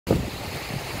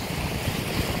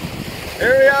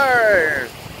Here we are,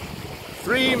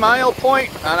 3 Mile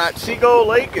Point on Otsego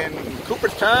Lake in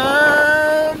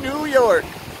Cooperstown, New York.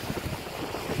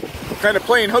 Kind of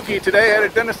playing hooky today. I had a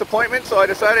dentist appointment, so I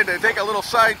decided to take a little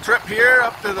side trip here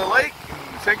up to the lake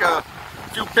and take a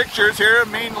few pictures here,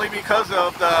 mainly because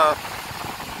of the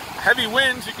heavy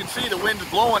winds. You can see the wind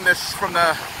blowing this from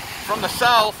the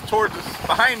south towards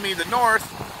behind me, the north.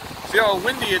 See how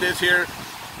windy it is here.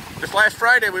 This last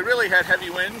Friday we really had heavy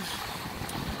winds,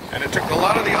 and it took a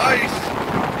lot of the ice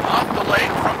off the lake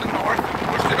from the north and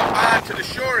pushed it up onto the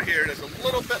shore here. There's a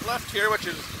little bit left here, which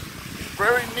is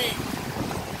very neat.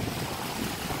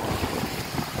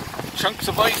 Chunks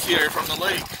of ice here from the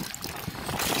lake.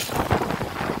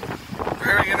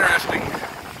 Very interesting.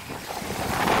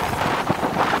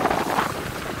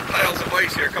 Piles of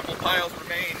ice here. A couple piles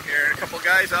remain here. A couple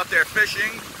guys out there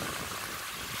fishing.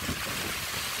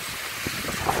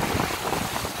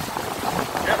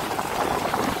 Yep.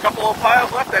 A couple of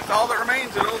piles left. That's all that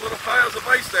remains of those little piles of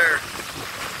ice there.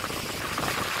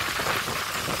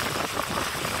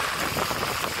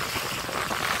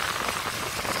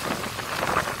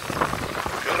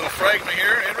 Fragment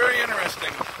here, and very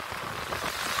interesting.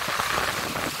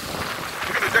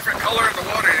 Look at the different color in the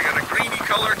water. You got a greeny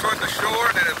color toward the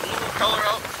shore, and then a blue color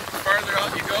out farther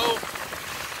out you go.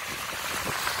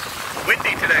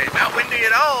 Windy today. Not windy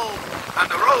at all on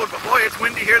the road, but boy, it's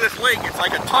windy here. This lake, it's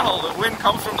like a tunnel. The wind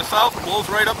comes from the south, blows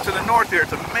right up to the north here.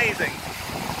 It's amazing.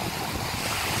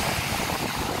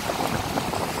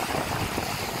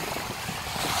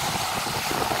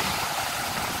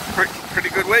 Pretty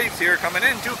good waves here coming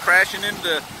in too, crashing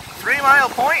into 3 Mile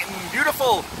Point in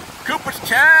beautiful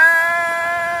Cooperstown,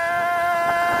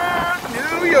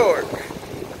 New York.